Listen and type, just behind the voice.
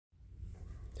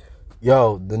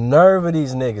Yo, the nerve of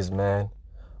these niggas, man.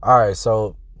 All right,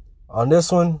 so on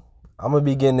this one, I'm gonna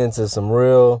be getting into some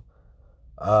real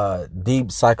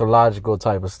deep psychological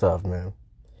type of stuff, man.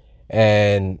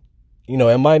 And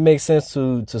it might make sense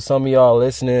to some of y'all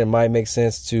listening. It might make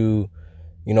sense to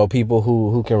people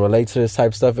who can relate to this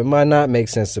type of stuff. It might not make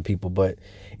sense to people, but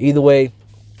either way,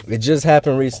 it just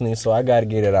happened recently, so I got to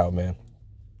get it out, man.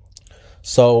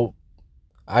 So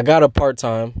I got a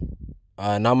part-time,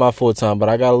 not my full-time, but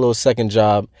I got a little second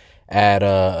job at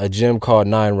a gym called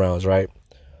 9 Rounds, right?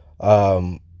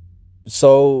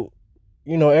 So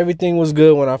everything was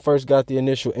good when I first got the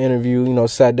initial interview.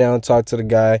 Sat down, talked to the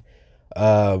guy.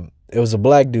 It was a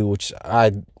black dude, which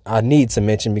I need to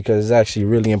mention because it's actually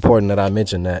really important that I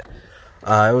mention that.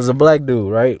 It was a black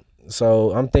dude, right?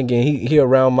 So I'm thinking he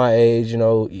around my age.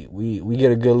 We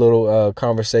get a good little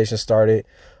conversation started.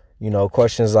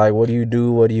 Questions like, what do you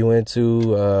do? What are you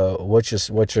into?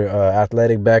 What's your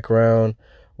athletic background?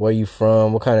 Where you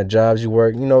from? What kind of jobs you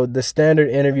work? The standard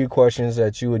interview questions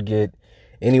that you would get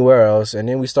anywhere else. And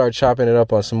then we start chopping it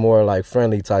up on some more like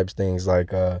friendly types things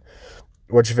like,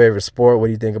 what's your favorite sport? What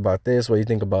do you think about this? What do you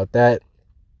think about that?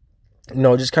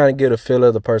 Just kind of get a feel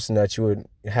of the person that you would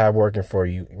have working for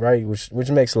you, right?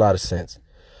 Which makes a lot of sense.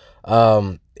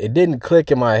 It didn't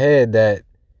click in my head that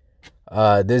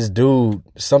this dude,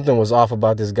 something was off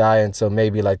about this guy until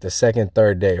maybe like the second,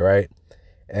 third day, right?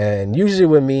 And usually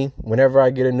with me, whenever I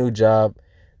get a new job,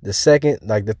 the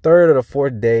third or the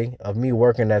fourth day of me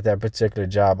working at that particular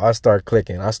job, I start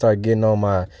clicking. I start getting on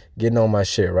my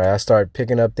shit, right? I start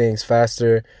picking up things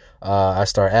faster. I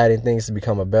start adding things to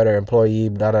become a better employee,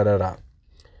 da da da da.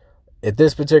 At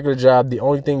this particular job, the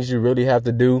only things you really have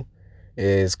to do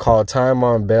is call time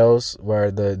on bells where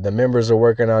the members are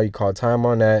working out. You call time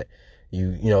on that.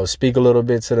 You speak a little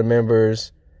bit to the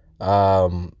members.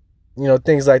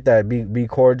 Things like that. Be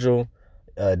cordial.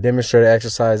 Demonstrate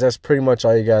exercise. That's pretty much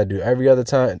all you gotta do. Every other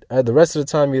time, the rest of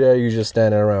the time you're there, you're just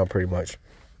standing around pretty much.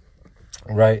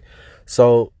 Right?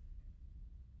 So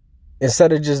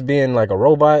instead of just being like a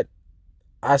robot,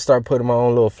 I start putting my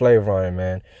own little flavor on it,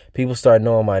 man. People start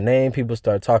knowing my name. People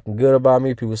start talking good about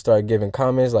me. People start giving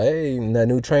comments like, hey, that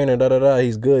new trainer, da da da,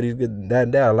 he's good,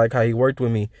 that. I like how he worked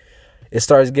with me. It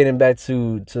starts getting back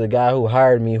to the guy who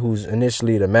hired me, who's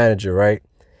initially the manager, right?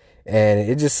 And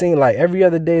it just seemed like every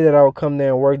other day that I would come there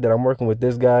and work, that I'm working with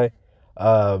this guy,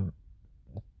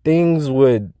 things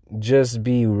would just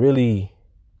be really,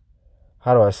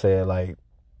 how do I say it, like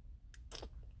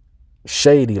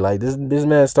shady. Like this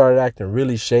man started acting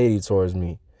really shady towards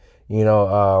me.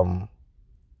 Like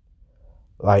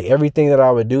everything that I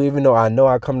would do, even though I know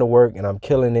I come to work and I'm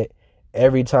killing it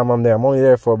every time I'm there. I'm only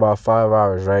there for about 5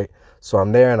 hours, right? So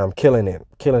I'm there and I'm killing it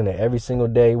every single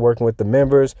day, working with the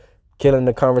members, killing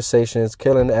the conversations,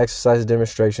 killing the exercise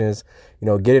demonstrations,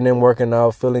 getting them working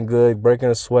out, feeling good, breaking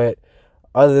a sweat.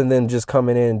 Other than just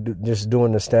coming in, just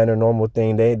doing the standard normal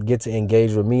thing, they get to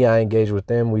engage with me. I engage with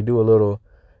them. We do have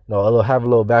a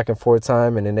little back and forth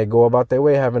time, and then they go about their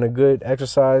way having a good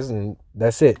exercise, and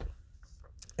that's it.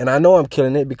 And I know I'm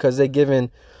killing it because they're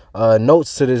giving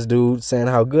notes to this dude saying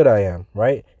how good I am,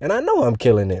 right? And I know I'm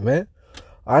killing it, man.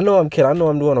 I know I'm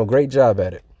doing a great job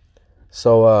at it.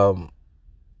 So,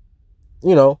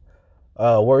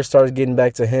 word starts getting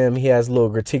back to him. He has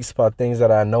little critiques about things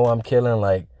that I know I'm killing,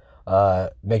 like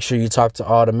make sure you talk to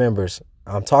all the members.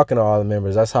 I'm talking to all the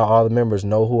members. That's how all the members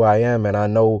know who I am, and I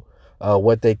know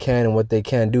what they can and what they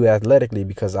can't do athletically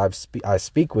because I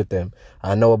speak with them.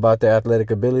 I know about their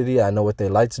athletic ability. I know what they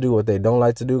like to do, what they don't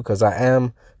like to do, because I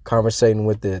am conversating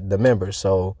with the members.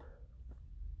 So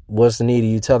what's the need of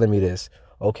you telling me this?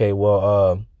 Okay,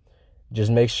 well,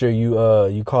 just make sure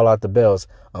you call out the bells.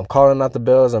 I'm calling out the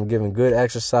bells. I'm giving good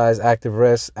exercise, active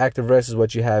rest. Active rest is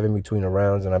what you have in between the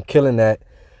rounds, and I'm killing that.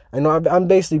 I'm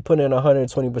basically putting in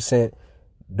 120%,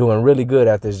 doing really good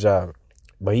at this job.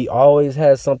 But he always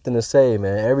has something to say,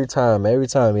 man. Every time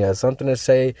he has something to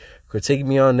say, critique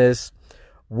me on this.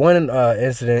 One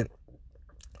incident,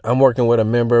 I'm working with a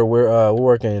member. We're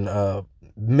working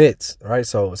mitts, right?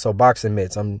 So boxing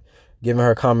mitts. I'm giving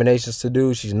her combinations to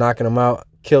do. She's knocking them out.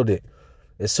 Killed it.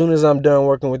 As soon as I'm done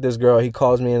working with this girl, he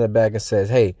calls me in the back and says,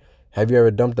 hey, have you ever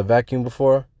dumped a vacuum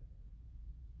before?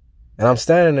 And I'm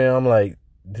standing there. I'm like,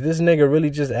 did this nigga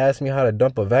really just ask me how to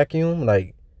dump a vacuum?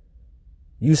 Like,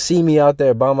 you see me out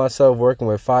there by myself working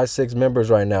with 5-6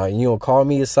 members right now, and you don't call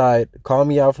me aside, call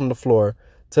me out from the floor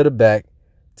to the back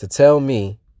to tell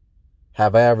me,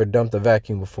 have I ever dumped a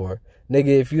vacuum before?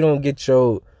 Nigga, if you don't get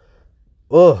your,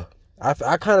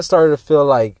 I kind of started to feel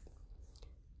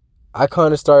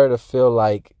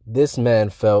like this man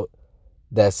felt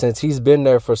that since he's been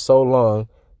there for so long,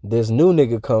 this new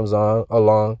nigga comes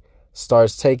along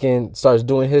starts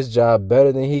doing his job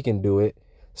better than he can do it,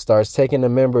 starts taking the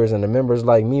members, and the members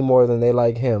like me more than they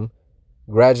like him.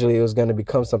 Gradually it was going to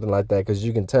become something like that, because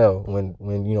you can tell when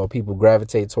people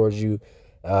gravitate towards you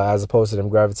as opposed to them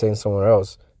gravitating somewhere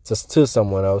else, to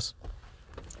someone else.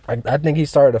 I think he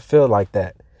started to feel like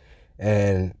that,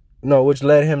 and which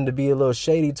led him to be a little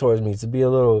shady towards me, to be a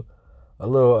little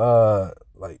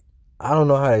like, I don't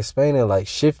know how to explain it, like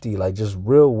shifty, like just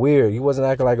real weird. He wasn't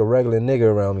acting like a regular nigga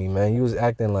around me, man. He was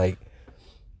acting like,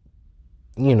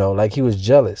 like he was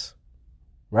jealous,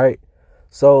 right?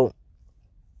 So,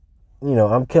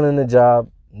 I'm killing the job,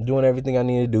 doing everything I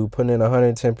need to do, putting in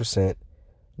 110%,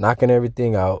 knocking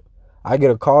everything out. I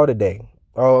get a call today.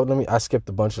 Oh, I skipped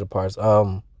a bunch of the parts.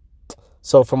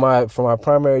 So for my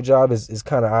primary job is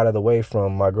kind of out of the way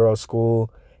from my girl's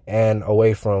school and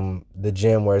away from the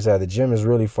gym where it's at. The gym is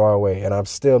really far away, and I'm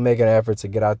still making an effort to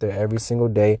get out there every single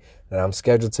day, and I'm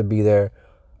scheduled to be there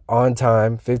on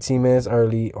time, 15 minutes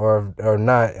early or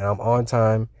not, and I'm on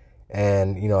time.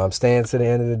 And, I'm staying to the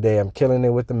end of the day. I'm killing it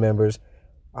with the members.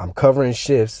 I'm covering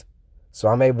shifts. So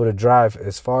I'm able to drive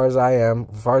as far as I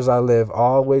live,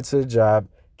 all the way to the job,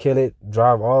 kill it,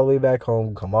 drive all the way back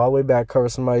home, come all the way back, cover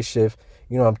somebody's shift.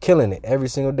 I'm killing it every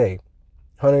single day,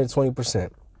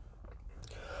 120%.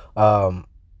 I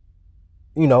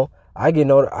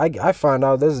find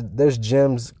out there's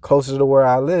gyms closer to where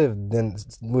I live,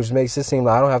 which makes it seem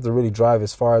like I don't have to really drive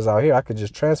as far as out here. I could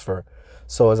just transfer.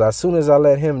 So as soon as I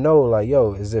let him know, like,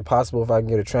 yo, is it possible if I can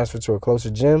get a transfer to a closer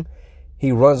gym?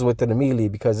 He runs with it immediately,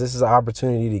 because this is an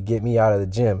opportunity to get me out of the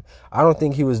gym. I don't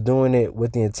think he was doing it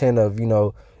with the intent of,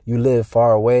 you live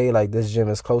far away, like this gym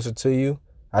is closer to you.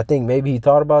 I think maybe he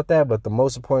thought about that, but the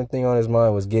most important thing on his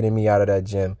mind was getting me out of that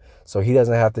gym so he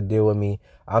doesn't have to deal with me.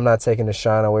 I'm not taking the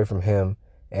shine away from him,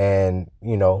 and,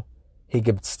 he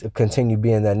could continue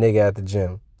being that nigga at the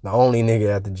gym, the only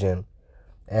nigga at the gym.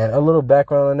 And a little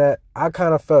background on that, I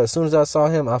kind of felt, as soon as I saw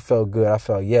him, I felt good. I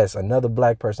felt, yes, another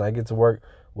black person. I get to work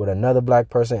with another black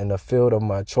person in the field of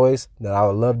my choice that I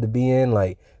would love to be in.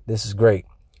 Like, this is great.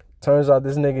 Turns out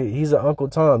this nigga, he's an Uncle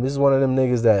Tom. This is one of them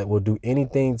niggas that will do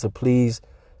anything to please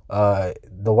the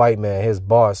white man, his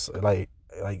boss.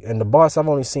 And the boss, I've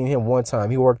only seen him one time.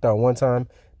 He worked out one time,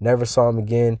 never saw him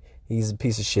again. He's a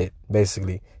piece of shit,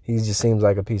 basically. He just seems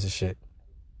like a piece of shit.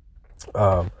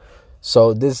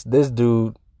 So this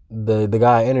dude, the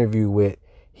guy I interviewed with,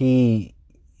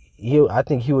 I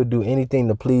think he would do anything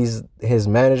to please his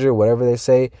manager, whatever they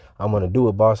say. I'm going to do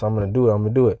it, boss. I'm going to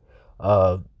do it.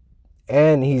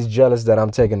 And he's jealous that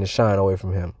I'm taking the shine away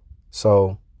from him.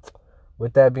 So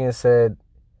with that being said,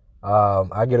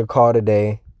 I get a call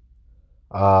today,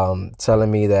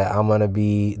 telling me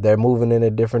that they're moving in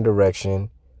a different direction.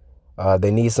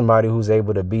 They need somebody who's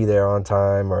able to be there on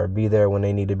time, or be there when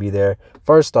they need to be there.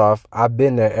 First off, I've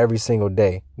been there every single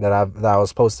day that I was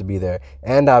supposed to be there,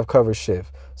 and I've covered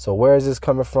shift. So where is this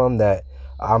coming from that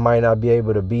I might not be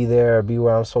able to be there or be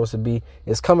where I'm supposed to be?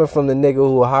 It's coming from the nigga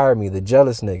who hired me, the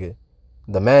jealous nigga,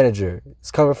 the manager.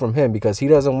 It's coming from him, because he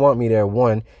doesn't want me there,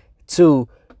 one. Two,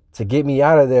 to get me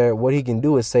out of there, what he can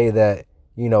do is say that,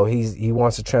 he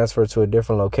wants to transfer to a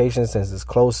different location since it's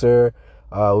closer.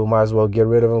 We might as well get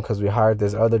rid of him because we hired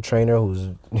this other trainer who's,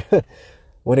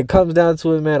 when it comes down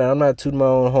to it, man, I'm not tooting my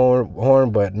own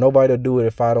horn, but nobody will do it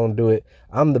if I don't do it.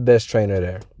 I'm the best trainer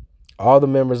there. All the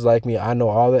members like me. I know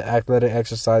all the athletic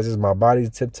exercises. My body's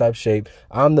tip-top shape.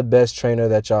 I'm the best trainer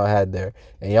that y'all had there.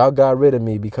 And y'all got rid of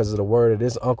me because of the word of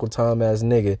this Uncle Tom ass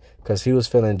nigga, because he was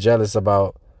feeling jealous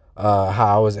about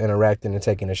how I was interacting and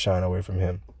taking the shine away from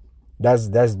him. That's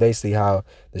basically how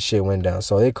the shit went down.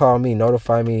 So they called me,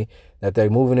 notify me that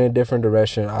they're moving in a different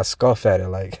direction. I scoff at it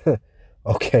like,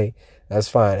 okay, that's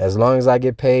fine. As long as I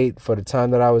get paid for the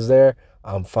time that I was there,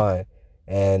 I'm fine.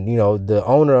 And, the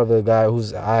owner of the guy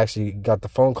I actually got the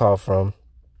phone call from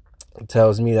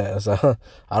tells me that. I was like,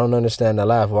 I don't understand the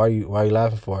laugh. Why are you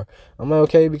laughing for? I'm like,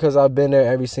 okay, because I've been there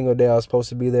every single day I was supposed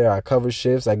to be there. I covered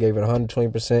shifts. I gave it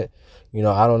 120%.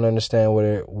 I don't understand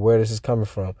where this is coming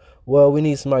from. Well, we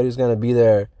need somebody who's going to be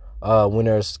there when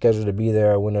they're scheduled to be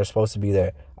there, when they're supposed to be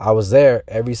there. I was there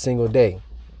every single day.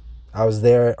 I was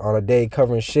there on a day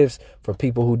covering shifts for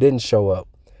people who didn't show up.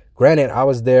 Granted, I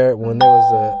was there when there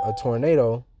was a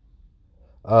tornado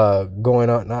going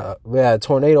on. We had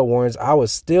tornado warnings. I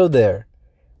was still there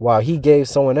while he gave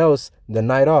someone else the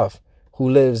night off who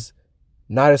lives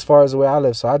not as far as the way I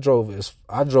live. So I drove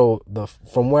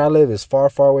from where I live is far,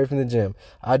 far away from the gym.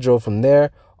 I drove from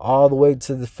there all the way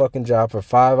to the fucking job for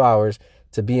 5 hours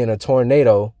to be in a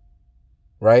tornado,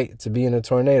 right? To be in a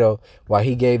tornado while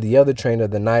he gave the other trainer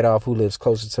the night off who lives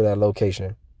closer to that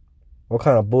location. What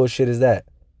kind of bullshit is that?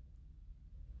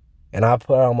 And I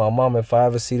put on my mom, if I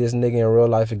ever see this nigga in real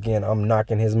life again, I'm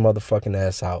knocking his motherfucking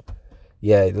ass out.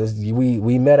 Yeah,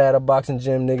 we met at a boxing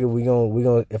gym, nigga. We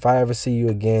gonna if I ever see you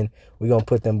again, we gonna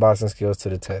put them boxing skills to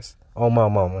the test. On my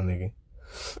mama, nigga.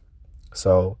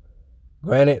 So,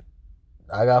 granted,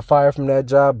 I got fired from that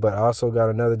job, but I also got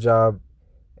another job,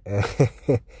 and,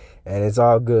 and it's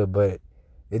all good. But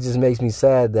it just makes me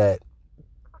sad that,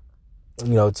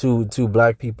 you know, two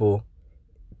black people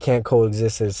can't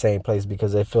coexist in the same place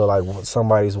because they feel like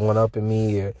somebody's one-upping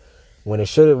me, or when it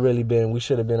should have really been, we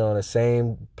should have been on the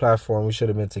same platform. We should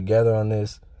have been together on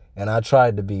this, and I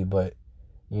tried to be, but,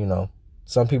 you know,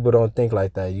 some people don't think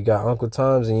like that. You got Uncle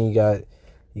Toms and you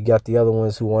got the other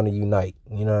ones who want to unite,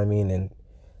 you know what I mean? And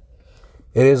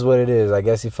it is what it is. I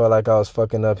guess he felt like I was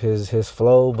fucking up his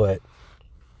flow, but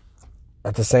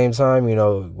at the same time, you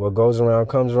know, what goes around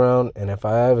comes around, and if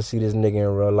I ever see this nigga in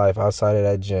real life outside of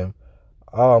that gym,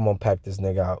 oh, I'm gonna pack this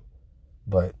nigga out.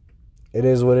 But it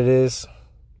is what it is.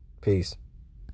 Peace.